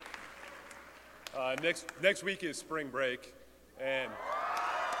Next week is spring break, and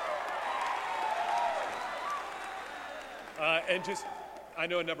just I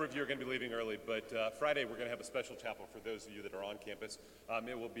know a number of you are going to be leaving early, but Friday we're going to have a special chapel for those of you that are on campus.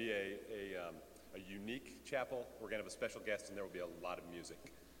 It will be a unique chapel. We're going to have a special guest, and there will be a lot of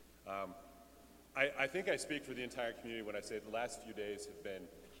music. I think I speak for the entire community when I say the last few days have been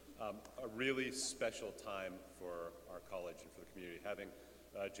a really special time for our college and for the community. Having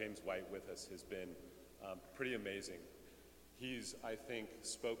James White with us has been pretty amazing. He's, I think,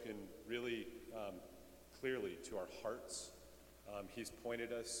 spoken really clearly to our hearts. He's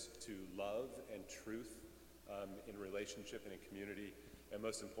pointed us to love and truth in relationship and in community, and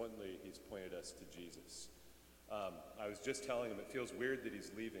most importantly, he's pointed us to Jesus. I was just telling him it feels weird that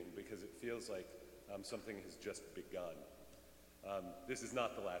he's leaving because it feels like something has just begun. This is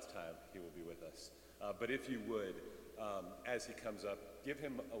not the last time he will be with us. But if you would, as he comes up, give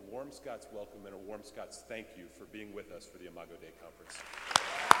him a warm Scots welcome and a warm Scots thank you for being with us for the Imago Dei Conference.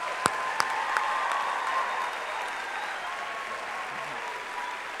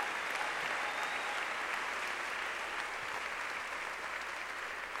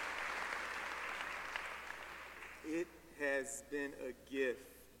 It has been a gift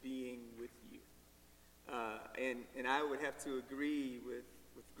being with you. And I would have to agree with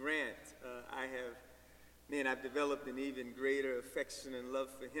Grant. I've developed an even greater affection and love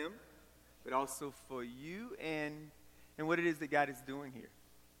for him, but also for you and what it is that God is doing here.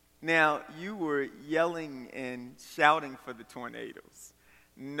 Now, you were yelling and shouting for the tornadoes.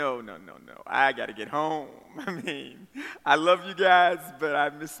 No. I got to get home. I love you guys, but I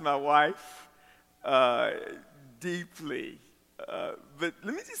miss my wife deeply. But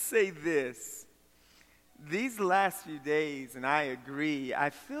let me just say this. These last few days, and I agree,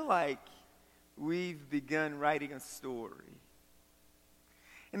 I feel like we've begun writing a story.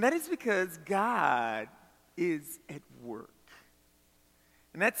 And that is because God is at work.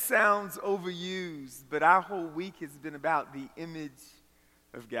 And that sounds overused, but our whole week has been about the image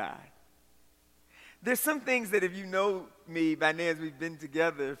of God. There's some things that if you know me by now as we've been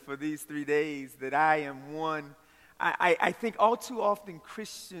together for these 3 days, that I am one. I think all too often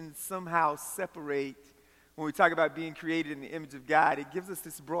Christians somehow separate when we talk about being created in the image of God. It gives us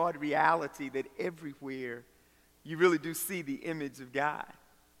this broad reality that everywhere you really do see the image of God.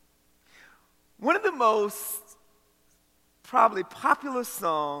 One of the most probably popular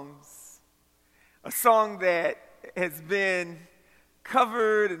songs, a song that has been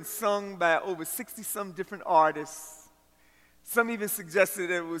covered and sung by over 60-some different artists. Some even suggested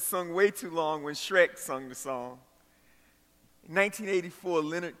that it was sung way too long when Shrek sung the song. In 1984,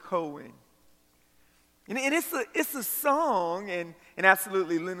 Leonard Cohen. And it's a song, and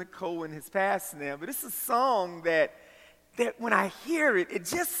absolutely Leonard Cohen has passed now, but it's a song that when I hear it, it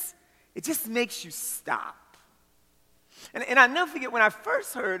just makes you stop. And I'll never forget when I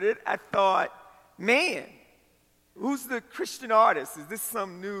first heard it, I thought, man, who's the Christian artist? Is this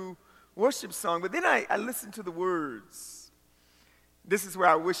some new worship song? But then I listened to the words. This is where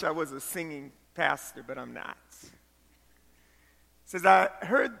I wish I was a singing pastor, but I'm not. It says, I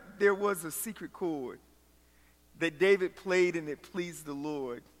heard there was a secret chord that David played and it pleased the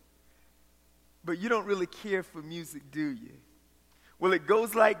Lord. But you don't really care for music, do you? Well, it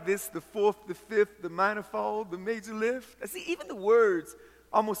goes like this: the fourth, the fifth, the minor fall, the major lift. I see, even the words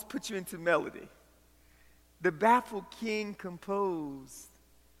almost put you into melody. The baffled king composed,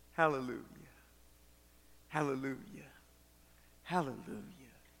 hallelujah, hallelujah, hallelujah.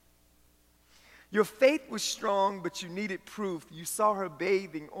 Your faith was strong, but you needed proof. You saw her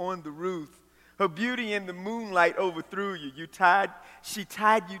bathing on the roof. Her beauty in the moonlight overthrew you. She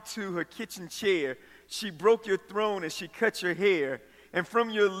tied you to her kitchen chair. She broke your throne and she cut your hair. And from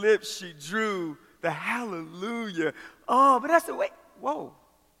your lips she drew the hallelujah. Oh, but I said, wait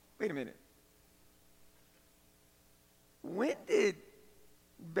a minute. When did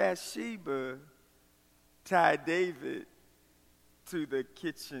Bathsheba tie David to the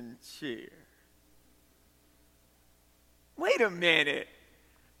kitchen chair? Wait a minute.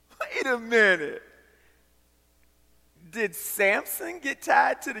 Did Samson get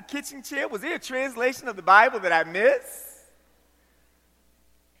tied to the kitchen chair? Was there a translation of the Bible that I missed?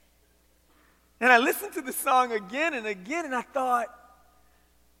 And I listened to the song again and again, and I thought,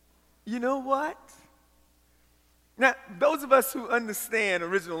 you know what? Now, those of us who understand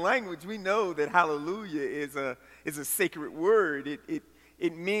original language, we know that hallelujah is a sacred word.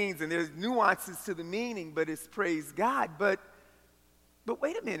 It means, and there's nuances to the meaning, but it's praise God. But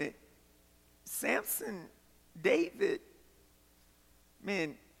wait a minute. Samson, David,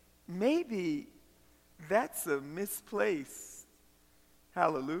 man, maybe that's a misplaced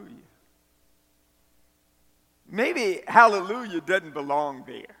hallelujah. maybe hallelujah doesn't belong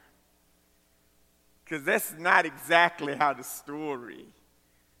there. Because that's not exactly how the story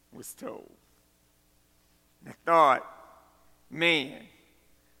was told. I thought, man,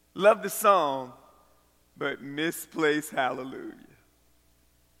 love the song, but misplaced hallelujah.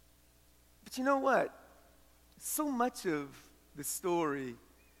 But you know what? So much of the story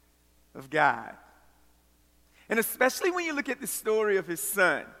of God, and especially when you look at the story of his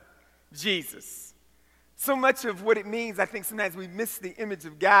son, Jesus, so much of what it means, I think sometimes we miss the image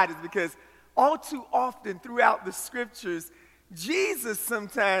of God is because all too often throughout the scriptures, Jesus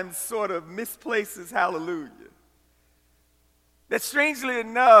sometimes sort of misplaces hallelujah. That strangely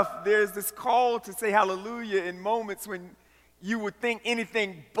enough, there's this call to say hallelujah in moments when you would think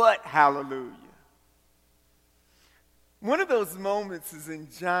anything but hallelujah. One of those moments is in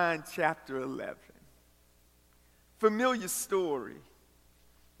John chapter 11. Familiar story.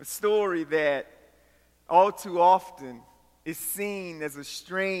 A story that all too often is seen as a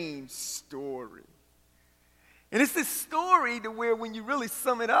strange story. And it's this story to where when you really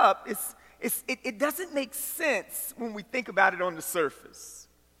sum it up, it doesn't make sense when we think about it on the surface.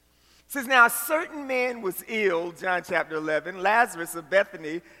 It says, now a certain man was ill, John chapter 11, Lazarus of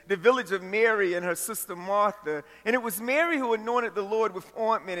Bethany, the village of Mary and her sister Martha. And it was Mary who anointed the Lord with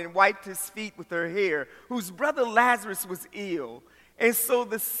ointment and wiped his feet with her hair, whose brother Lazarus was ill. And so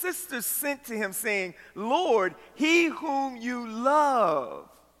the sisters sent to him saying, Lord, he whom you love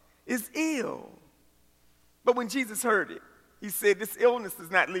is ill. But when Jesus heard it, he said, this illness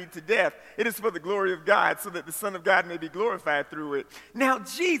does not lead to death. It is for the glory of God, so that the Son of God may be glorified through it. Now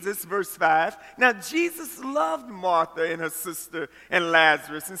Jesus, verse 5, now Jesus loved Martha and her sister and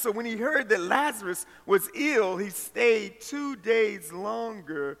Lazarus. And so when he heard that Lazarus was ill, he stayed 2 days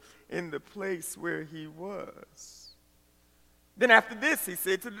longer in the place where he was. Then after this, he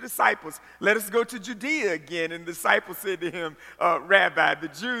said to the disciples, let us go to Judea again. And the disciples said to him, Rabbi, the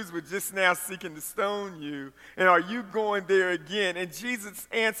Jews were just now seeking to stone you, and are you going there again? And Jesus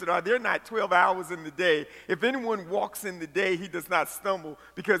answered, are there not 12 hours in the day? If anyone walks in the day, he does not stumble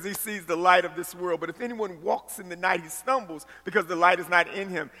because he sees the light of this world. But if anyone walks in the night, he stumbles because the light is not in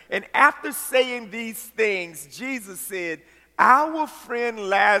him. And after saying these things, Jesus said, our friend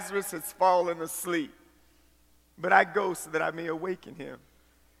Lazarus has fallen asleep, but I go so that I may awaken him.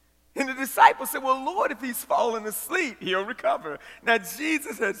 And the disciples said, well, Lord, if he's fallen asleep, he'll recover. Now,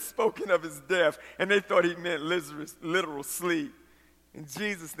 Jesus had spoken of his death, and they thought he meant literal sleep. And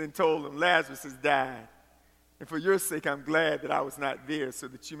Jesus then told them, Lazarus has died. And for your sake, I'm glad that I was not there so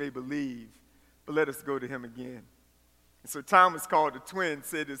that you may believe. But let us go to him again. And so Thomas, called the twin,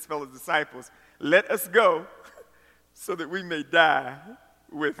 said to his fellow disciples, let us go so that we may die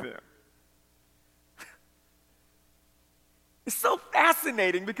with him. It's so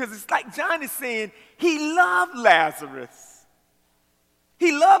fascinating because it's like John is saying he loved Lazarus.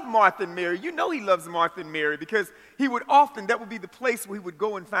 He loved Martha and Mary. You know he loves Martha and Mary because that would be the place where he would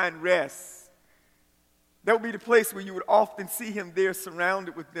go and find rest. That would be the place where you would often see him there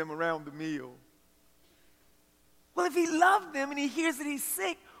surrounded with them around the meal. Well, if he loved them and he hears that he's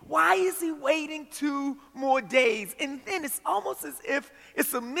sick, why is he waiting 2 more days? And then it's almost as if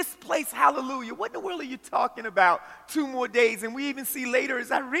it's a misplaced hallelujah. What in the world are you talking about? 2 more days. And we even see later,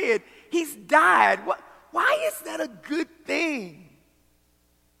 as I read, he's died. Why is that a good thing?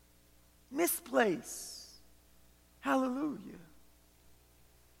 Misplaced hallelujah.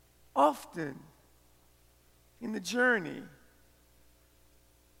 Often in the journey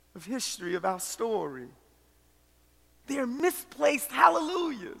of history of our story, they're misplaced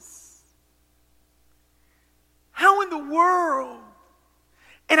hallelujahs. How in the world?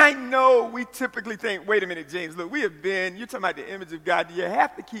 And I know we typically think, wait a minute, James, look, you're talking about the image of God. Do you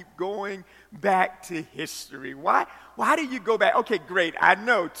have to keep going back to history? Why do you go back? Okay, great. I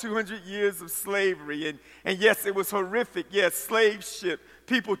know 200 years of slavery, and yes, it was horrific. Yes, slave ship,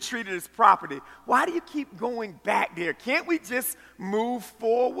 people treated as property. Why do you keep going back there? Can't we just move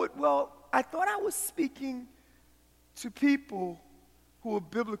forward? Well, I thought I was speaking to people who are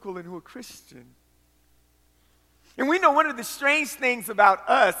biblical and who are Christian. And we know one of the strange things about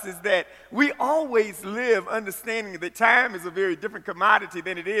us is that we always live understanding that time is a very different commodity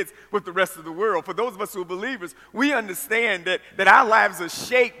than it is with the rest of the world. For those of us who are believers, we understand that our lives are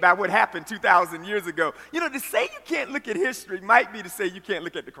shaped by what happened 2,000 years ago. You know, to say you can't look at history might be to say you can't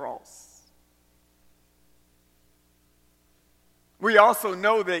look at the cross. We also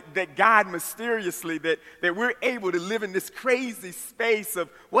know that God mysteriously, that we're able to live in this crazy space of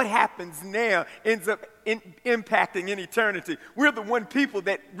what happens now ends up impacting in eternity. We're the one people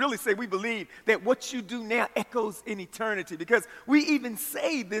that really say we believe that what you do now echoes in eternity, because we even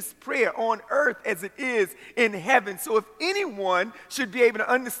say this prayer on earth as it is in heaven. So if anyone should be able to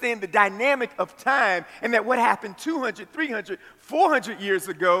understand the dynamic of time, and that what happened 200, 300, 400 years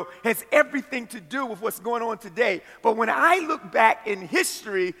ago has everything to do with what's going on today. But when I look back in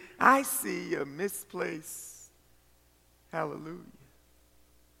history, I see a misplaced hallelujah.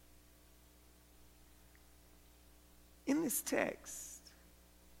 In this text,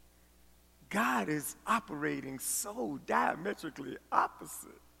 God is operating so diametrically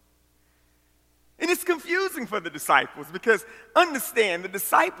opposite. And it's confusing for the disciples, because understand, the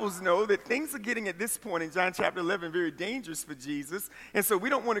disciples know that things are getting at this point in John chapter 11 very dangerous for Jesus. And so we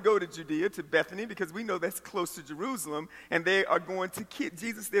don't want to go to Judea, to Bethany, because we know that's close to Jerusalem, and they are going to kill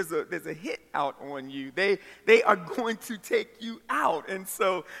Jesus. There's a hit out on you. They are going to take you out. And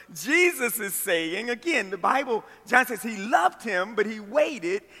so Jesus is saying, again, the Bible, John says he loved him, but he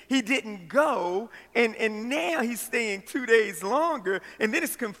waited. He didn't go. And now he's staying 2 days longer. And then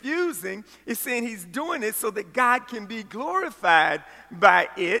it's confusing. It's saying he's doing it so that God can be glorified by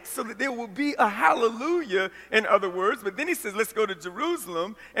it, so that there will be a hallelujah, in other words. But then he says, let's go to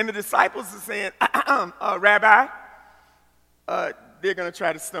Jerusalem. And the disciples are saying, Rabbi, they're going to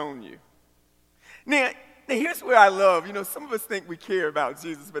try to stone you. Now, here's where I love, some of us think we care about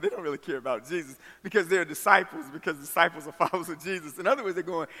Jesus, but they don't really care about Jesus because they're disciples, because disciples are followers of Jesus. In other words, they're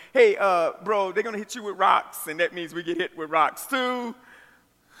going, hey, bro, they're going to hit you with rocks, and that means we get hit with rocks too.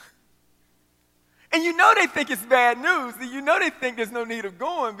 And they think it's bad news. They think there's no need of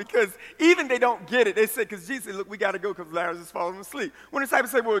going, because even they don't get it. They say, because Jesus said, look, we got to go because Lazarus is falling asleep. When the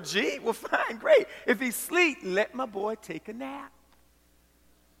disciples say, well, fine, great. If he's asleep, let my boy take a nap.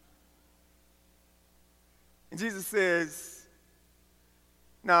 And Jesus says,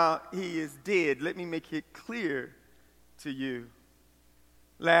 now he is dead. Let me make it clear to you.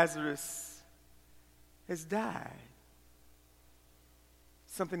 Lazarus has died.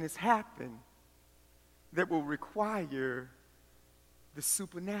 Something has happened that will require the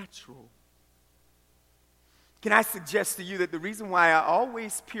supernatural. Can I suggest to you that the reason why I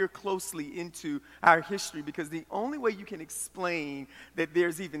always peer closely into our history, because the only way you can explain that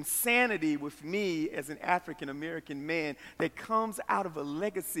there's even sanity with me as an African-American man that comes out of a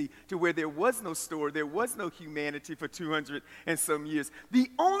legacy to where there was no story, there was no humanity for 200 and some years. The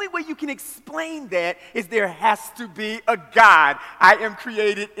only way you can explain that is there has to be a God. I am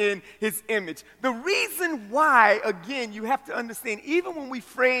created in his image. The reason why, again, you have to understand, even when we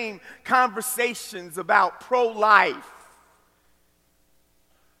frame conversations about pro-life,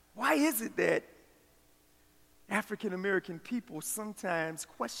 why is it that African American people sometimes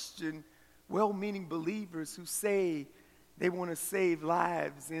question well-meaning believers who say they want to save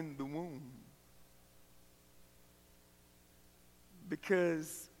lives in the womb?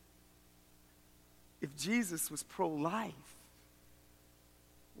 Because if Jesus was pro-life,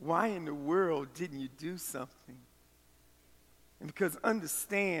 why in the world didn't you do something? And because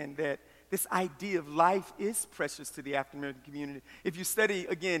understand that this idea of life is precious to the African-American community. If you study,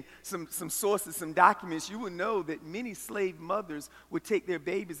 again, some sources, some documents, you will know that many slave mothers would take their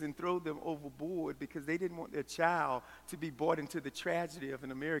babies and throw them overboard because they didn't want their child to be brought into the tragedy of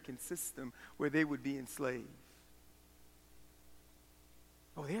an American system where they would be enslaved.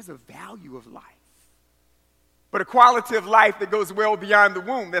 Oh, there's a value of life. But a quality of life that goes well beyond the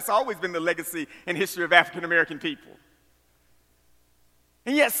womb. That's always been the legacy and history of African-American people.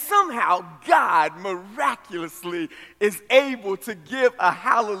 And yet somehow God miraculously is able to give a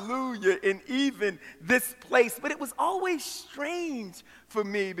hallelujah in even this place. But it was always strange for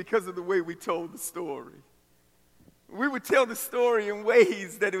me because of the way we told the story. We would tell the story in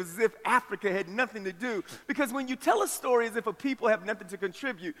ways that it was as if Africa had nothing to do. Because when you tell a story as if a people have nothing to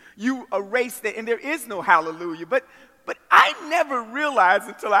contribute, you erase that, and there is no hallelujah. But I never realized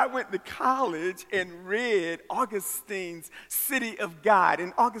until I went to college and read Augustine's City of God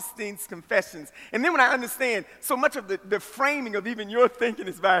and Augustine's Confessions. And then when I understand so much of the framing of even your thinking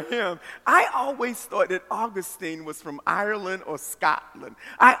is by him, I always thought that Augustine was from Ireland or Scotland.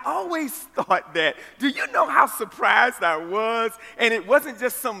 I always thought that. Do you know how surprised I was? And it wasn't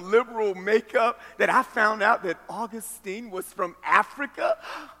just some liberal makeup that I found out that Augustine was from Africa.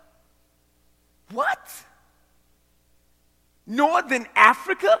 What? Northern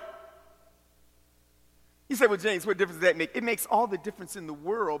Africa? You say, well, James, what difference does that make? It makes all the difference in the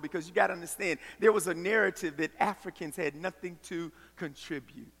world, because you got to understand, there was a narrative that Africans had nothing to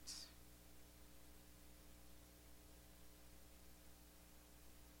contribute.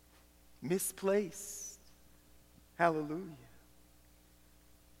 Misplaced. Hallelujah.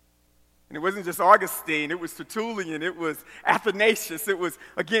 And it wasn't just Augustine, it was Tertullian, it was Athanasius, it was,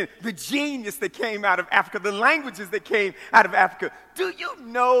 again, the genius that came out of Africa, the languages that came out of Africa. Do you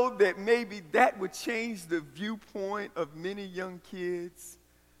know that maybe that would change the viewpoint of many young kids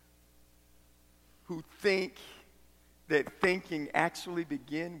who think that thinking actually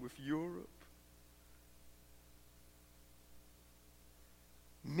began with Europe?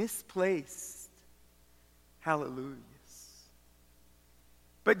 Misplaced hallelujahs.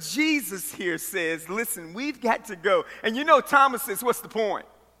 But Jesus here says, listen, we've got to go. And you know Thomas says, what's the point?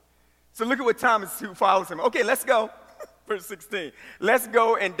 So look at what Thomas, who follows him. Okay, let's go. Verse 16. Let's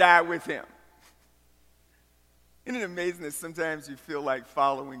go and die with him. Isn't it amazing that sometimes you feel like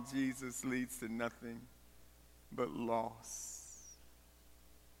following Jesus leads to nothing but loss?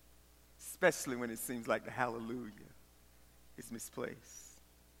 Especially when it seems like the hallelujah is misplaced.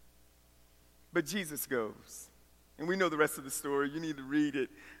 But Jesus goes. And we know the rest of the story. You need to read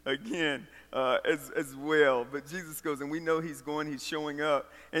it again as well. But Jesus goes, and we know he's going, he's showing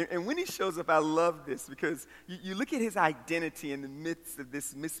up. And when he shows up, I love this because you look at his identity in the midst of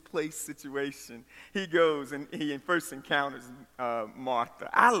this misplaced situation. He goes and he first encounters Martha.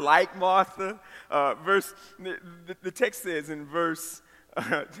 I like Martha. The text says in verse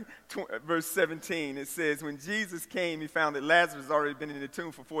 17, it says, when Jesus came, he found that Lazarus had already been in the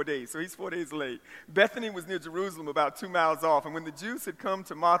tomb for 4 days. So he's 4 days late. Bethany was near Jerusalem, about 2 miles off. And when the Jews had come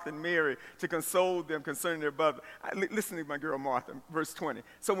to Martha and Mary to console them concerning their brother, listen to my girl Martha, verse 20.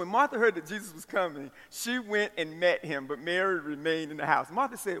 So when Martha heard that Jesus was coming, she went and met him, but Mary remained in the house.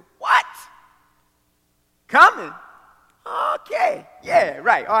 Martha said, what? Coming? Okay, yeah,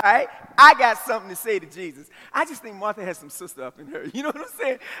 right, all right. I got something to say to Jesus. I just think Martha has some sister up in her. You know what I'm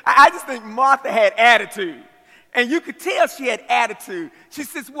saying? I just think Martha had attitude. And you could tell she had attitude. She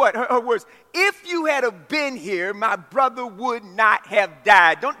says what? Her words, if you had have been here, my brother would not have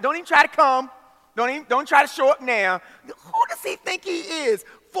died. Don't even try to come. Don't try to show up now. Who does he think he is?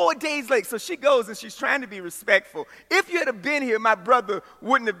 4 days late. So she goes and she's trying to be respectful. If you had have been here, my brother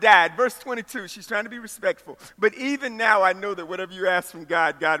wouldn't have died. Verse 22, she's trying to be respectful. But even now I know that whatever you ask from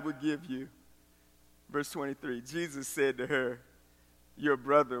God, God will give you. Verse 23, Jesus said to her, your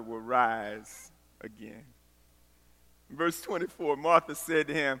brother will rise again. Verse 24, Martha said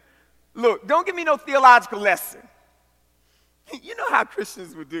to him, look, don't give me no theological lesson. You know how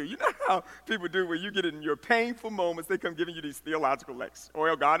Christians would do. You know how people do when you get in your painful moments, they come giving you these theological lectures.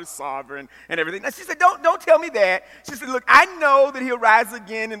 Oh, God is sovereign and everything. Now, she said, don't tell me that. She said, look, I know that he'll rise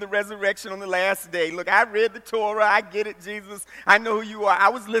again in the resurrection on the last day. Look, I read the Torah. I get it, Jesus. I know who you are. I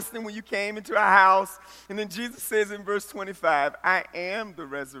was listening when you came into our house. And then Jesus says in verse 25, I am the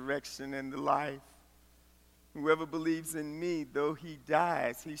resurrection and the life. Whoever believes in me, though he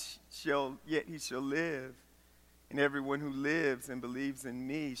dies, he shall live. And everyone who lives and believes in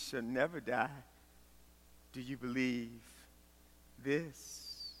me shall never die. Do you believe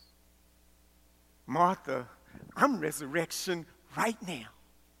this? Martha, I'm resurrection right now.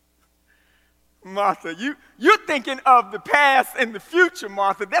 Martha, you're thinking of the past and the future,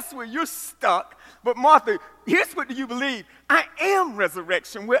 Martha. That's where you're stuck. But Martha, here's what you believe. I am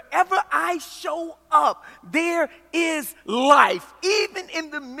resurrection. Wherever I show up, there is life. Even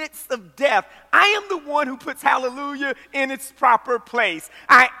in the midst of death, I am the one who puts hallelujah in its proper place.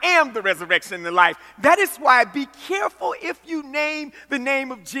 I am the resurrection and the life. That is why be careful if you name the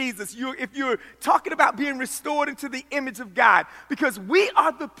name of Jesus. If you're talking about being restored into the image of God. Because we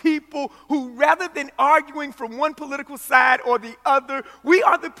are the people who, rather than arguing from one political side or the other, we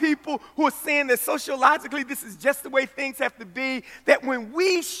are the people who are saying that sociologically this is just the way things have to be, that when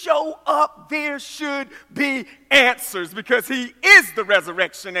we show up, there should be answers because he is the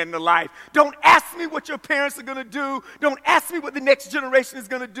resurrection and the life. Don't ask me what your parents are going to do. Don't ask me what the next generation is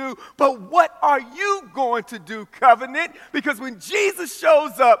going to do. But what are you going to do, covenant? Because when Jesus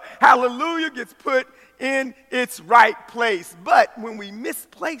shows up, hallelujah gets put in its right place. But when we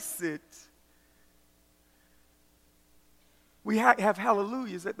misplace it, we have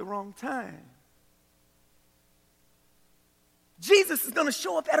hallelujahs at the wrong time. Jesus is going to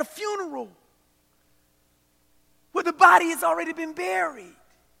show up at a funeral where the body has already been buried.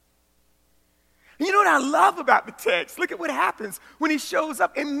 You know what I love about the text? Look at what happens when he shows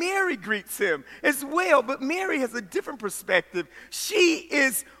up, and Mary greets him as well. But Mary has a different perspective. She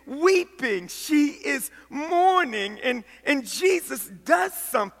is weeping. She is mourning. And Jesus does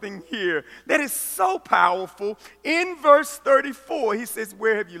something here that is so powerful. In verse 34, he says,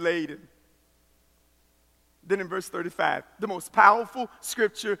 where have you laid him? Then in verse 35, the most powerful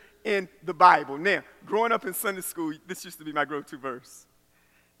scripture in the Bible. Now, growing up in Sunday school, this used to be my go-to verse.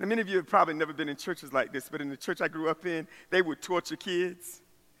 Now, many of you have probably never been in churches like this, but in the church I grew up in, they would torture kids.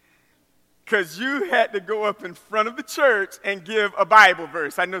 because you had to go up in front of the church and give a Bible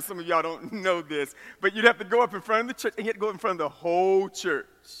verse. I know some of y'all don't know this, but you'd have to go up in front of the church and you had to go up in front of the whole church.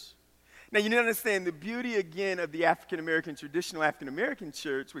 Now, you need to understand the beauty, again, of the African-American, traditional African-American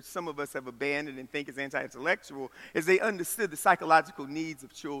church, which some of us have abandoned and think is anti-intellectual, is they understood the psychological needs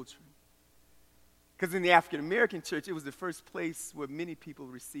of children. Because in the African-American church, it was the first place where many people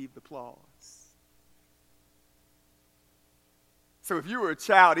received applause. So if you were a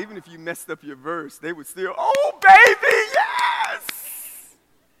child, even if you messed up your verse, they would still, oh, baby, yes!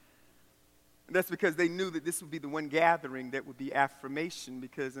 And that's because they knew that this would be the one gathering that would be affirmation,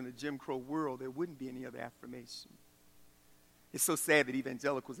 because in a Jim Crow world, there wouldn't be any other affirmation. It's so sad that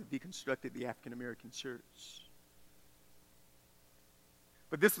evangelicals have deconstructed the African-American church.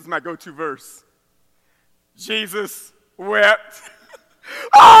 But this was my go-to verse. Jesus wept.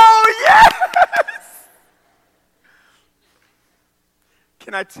 Oh, yes!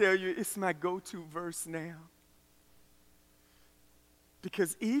 Can I tell you, it's my go-to verse now.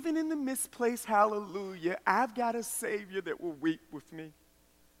 Because even in the misplaced hallelujah, I've got a Savior that will weep with me.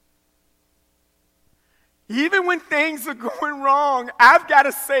 Even when things are going wrong, I've got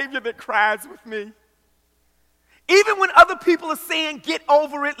a Savior that cries with me. Even when other people are saying, get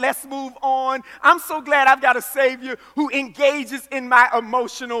over it, let's move on, I'm so glad I've got a Savior who engages in my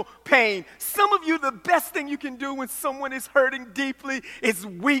emotional pain. Some of you, the best thing you can do when someone is hurting deeply is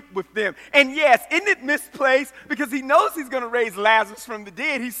weep with them. And yes, isn't it misplaced? Because he knows he's going to raise Lazarus from the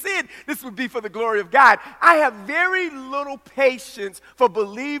dead. He said this would be for the glory of God. I have very little patience for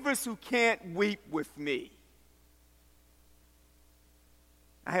believers who can't weep with me.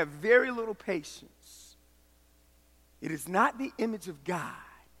 I have very little patience. It is not the image of God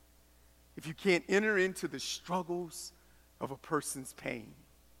if you can't enter into the struggles of a person's pain.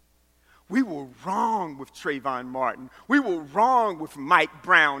 We were wrong with Trayvon Martin. We were wrong with Mike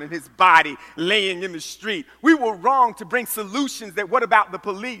Brown and his body laying in the street. We were wrong to bring solutions that what about the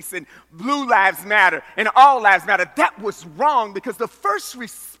police and Blue Lives Matter and All Lives Matter. That was wrong, because the first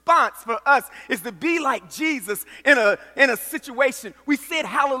response for us is to be like Jesus in a situation. We said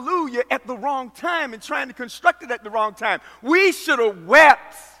hallelujah at the wrong time and trying to construct it at the wrong time. We should have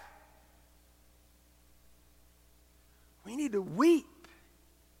wept. We need to weep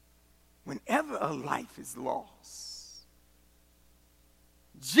whenever a life is lost.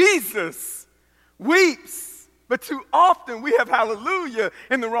 Jesus weeps. But too often we have hallelujah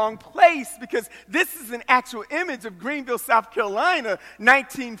in the wrong place, because this is an actual image of Greenville, South Carolina,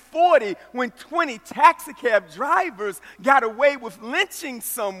 1940, when 20 taxicab drivers got away with lynching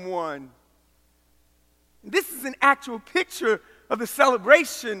someone. This is an actual picture of the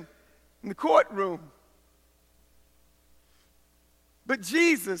celebration in the courtroom. But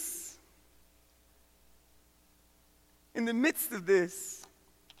Jesus, in the midst of this,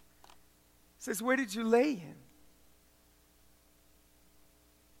 says, where did you lay him?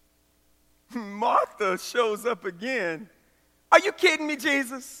 Martha shows up again. Are you kidding me,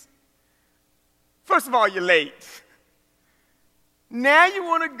 Jesus? First of all, you're late. Now you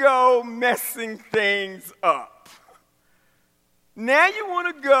want to go messing things up. Now you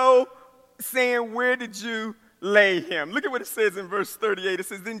want to go saying, where did you lay him? Look at what it says in verse 38. It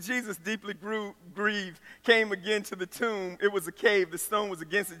says, then Jesus, deeply grieved, came again to the tomb. It was a cave. The stone was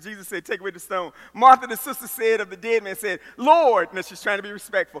against it. Jesus said, take away the stone. Martha, the sister said of the dead man, said, Lord. Now she's trying to be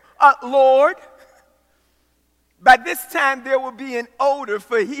respectful. Lord, by this time there will be an odor,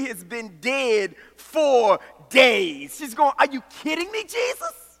 for he has been dead 4 days. She's going, are you kidding me,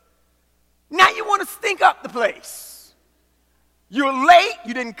 Jesus? Now you want to stink up the place. You're late,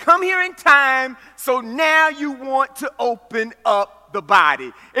 you didn't come here in time, so now you want to open up the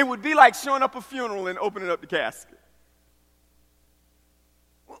body. It would be like showing up a funeral and opening up the casket.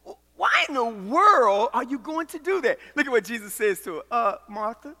 Why in the world are you going to do that? Look at what Jesus says to her.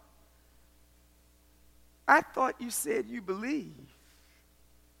 Martha, I thought you said you believe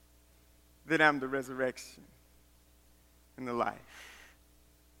that I'm the resurrection and the life.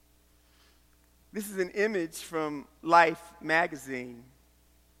 This is an image from Life magazine.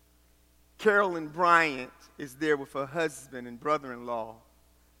 Carolyn Bryant is there with her husband and brother-in-law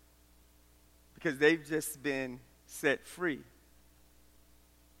because they've just been set free.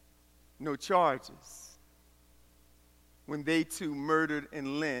 No charges. When they too murdered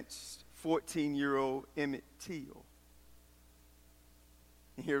and lynched 14-year-old Emmett Till.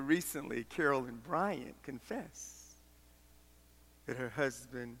 And here recently, Carolyn Bryant confessed that her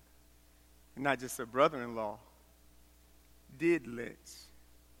husband, and not just her brother-in-law, did lynch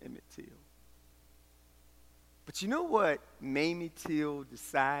Emmett Till. But you know what Mamie Till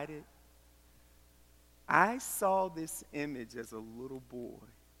decided? I saw this image as a little boy.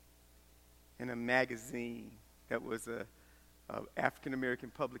 in a magazine that was a African-American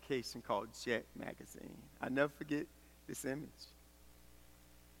publication called Jet Magazine. I'll never forget this image.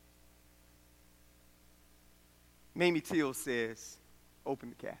 Mamie Till says, open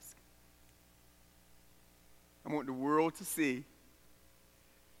the casket. I want the world to see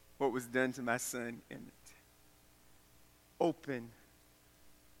what was done to my son Emmett. Open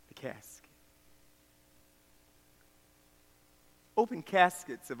the casket. Open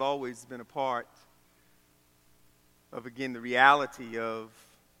caskets have always been a part of, again, the reality of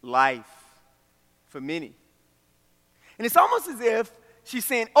life for many. And it's almost as if she's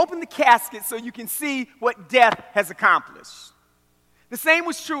saying, open the casket so you can see what death has accomplished. The same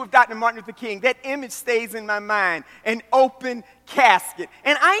was true of Dr. Martin Luther King. That image stays in my mind, an open casket.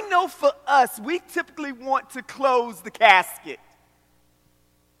 And I know for us, we typically want to close the casket.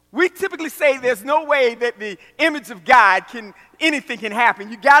 We typically say there's no way that the image of God anything can happen.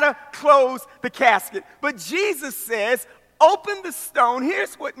 You got to close the casket. But Jesus says, open the stone.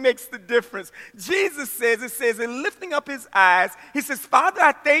 Here's what makes the difference. Jesus says, in lifting up his eyes, he says, Father,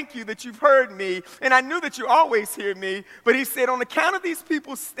 I thank you that you've heard me, and I knew that you always hear me. But he said, on account of these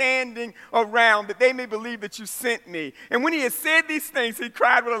people standing around, that they may believe that you sent me. And when he had said these things, he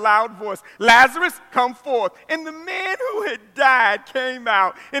cried with a loud voice, Lazarus, come forth. And the man who had died came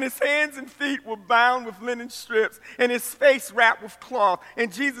out, and his hands and feet were bound with linen strips, and his face wrapped with cloth.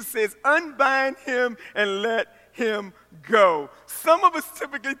 And Jesus says, unbind him and let him go. Some of us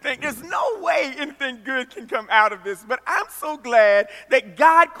typically think there's no way anything good can come out of this, but I'm so glad that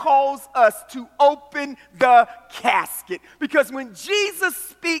God calls us to open the casket, because when Jesus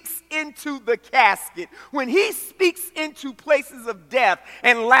speaks into the casket, when he speaks into places of death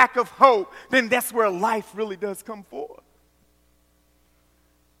and lack of hope, then that's where life really does come forth.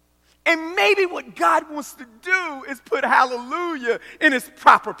 And maybe what God wants to do is put hallelujah in its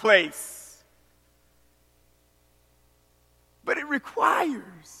proper place. But it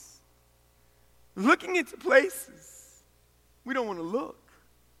requires looking into places we don't want to look,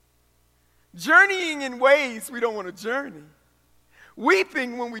 journeying in ways we don't want to journey,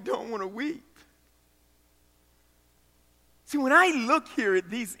 weeping when we don't want to weep. See, when I look here at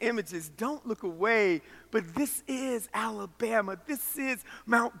these images, don't look away, but this is Alabama. This is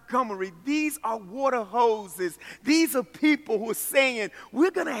Montgomery. These are water hoses. These are people who are saying,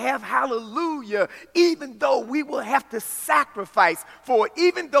 we're going to have hallelujah, even though we will have to sacrifice for it,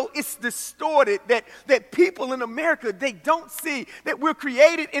 even though it's distorted, that people in America, they don't see that we're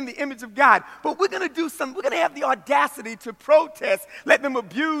created in the image of God. But we're going to do something. We're going to have the audacity to protest, let them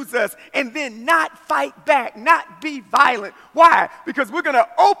abuse us, and then not fight back, not be violent. Why? Because we're going to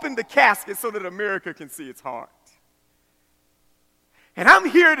open the casket so that America can see its heart. And I'm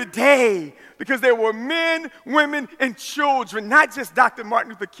here today because there were men, women, and children, not just Dr.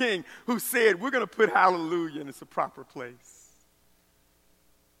 Martin Luther King, who said, we're going to put hallelujah in its proper place.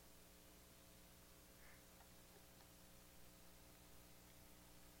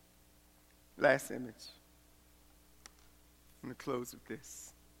 Last image. I'm going to close with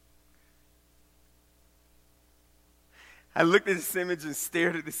this. I looked at this image and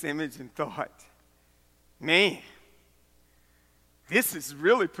stared at this image and thought, man, this is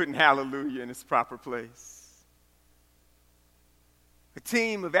really putting hallelujah in its proper place. A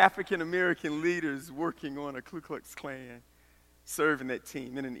team of African-American leaders working on a Ku Klux Klan, serving that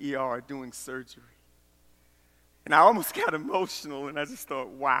team in an ER doing surgery. And I almost got emotional, and I just thought,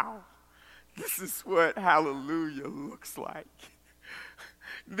 wow, this is what hallelujah looks like.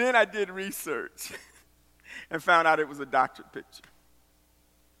 Then I did research and found out it was a doctored picture.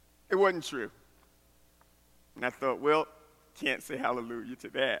 It wasn't true. And I thought, well, can't say hallelujah to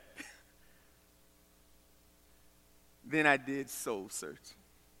that. Then I did soul searching.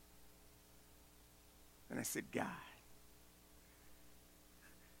 And I said, God,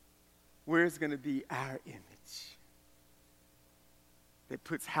 where's going to be our image that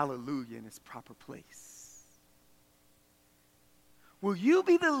puts hallelujah in its proper place? Will you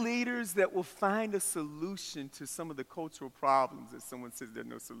be the leaders that will find a solution to some of the cultural problems that someone says there are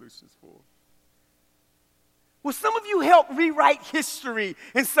no solutions for? Will some of you help rewrite history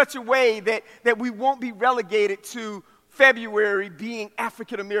in such a way that we won't be relegated to February being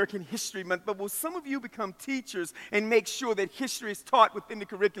African American History Month, but will some of you become teachers and make sure that history is taught within the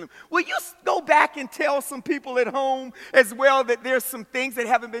curriculum? Will you go back and tell some people at home as well that there's some things that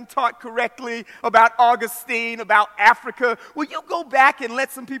haven't been taught correctly about Augustine, about Africa? Will you go back and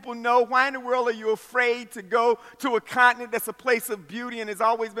let some people know, why in the world are you afraid to go to a continent that's a place of beauty and has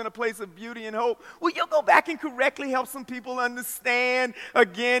always been a place of beauty and hope? Will you go back and correctly help some people understand,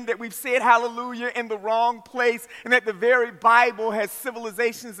 again, that we've said hallelujah in the wrong place, and that the very Bible has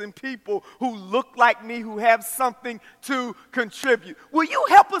civilizations and people who look like me, who have something to contribute. Will you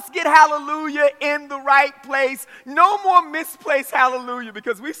help us get hallelujah in the right place? No more misplaced hallelujah,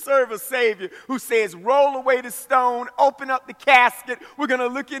 because we serve a Savior who says, roll away the stone, open up the casket. We're going to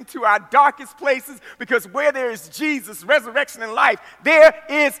look into our darkest places, because where there is Jesus, resurrection, and life, there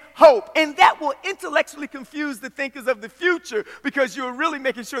is hope. And that will intellectually confuse the thinkers of the future, because you're really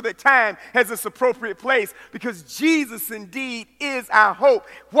making sure that time has its appropriate place, because Jesus indeed is our hope.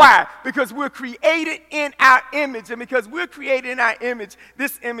 Why? Because we're created in our image, and because we're created in our image,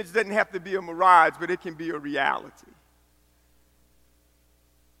 this image doesn't have to be a mirage, but it can be a reality.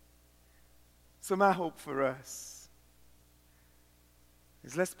 So my hope for us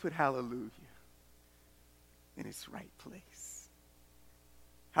is, let's put hallelujah in its right place.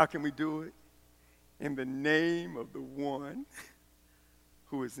 How can we do it? In the name of the one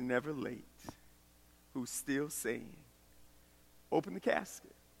who is never late, who's still saying, open the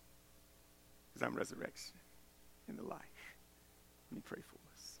casket, because I'm resurrection and the life. Let me pray for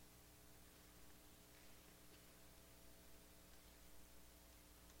us.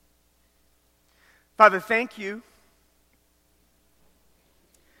 Father, thank you.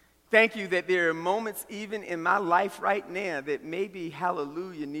 Thank you that there are moments even in my life right now that maybe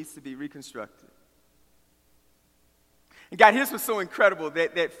hallelujah needs to be reconstructed. And God, here's what's so incredible,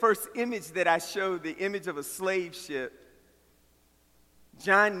 that first image that I showed, the image of a slave ship,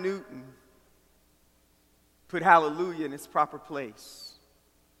 John Newton put hallelujah in its proper place.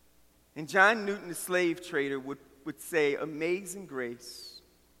 And John Newton, the slave trader, would say, amazing grace,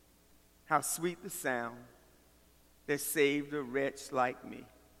 how sweet the sound that saved a wretch like me.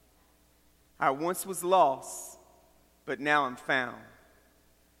 I once was lost, but now I'm found.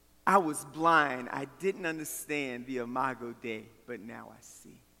 I was blind. I didn't understand the Imago Dei, but now I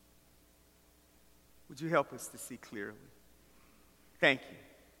see. Would you help us to see clearly? Thank you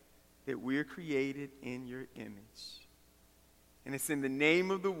that we're created in your image. And it's in the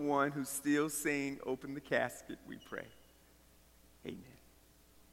name of the one who's still saying, open the casket, we pray. Amen.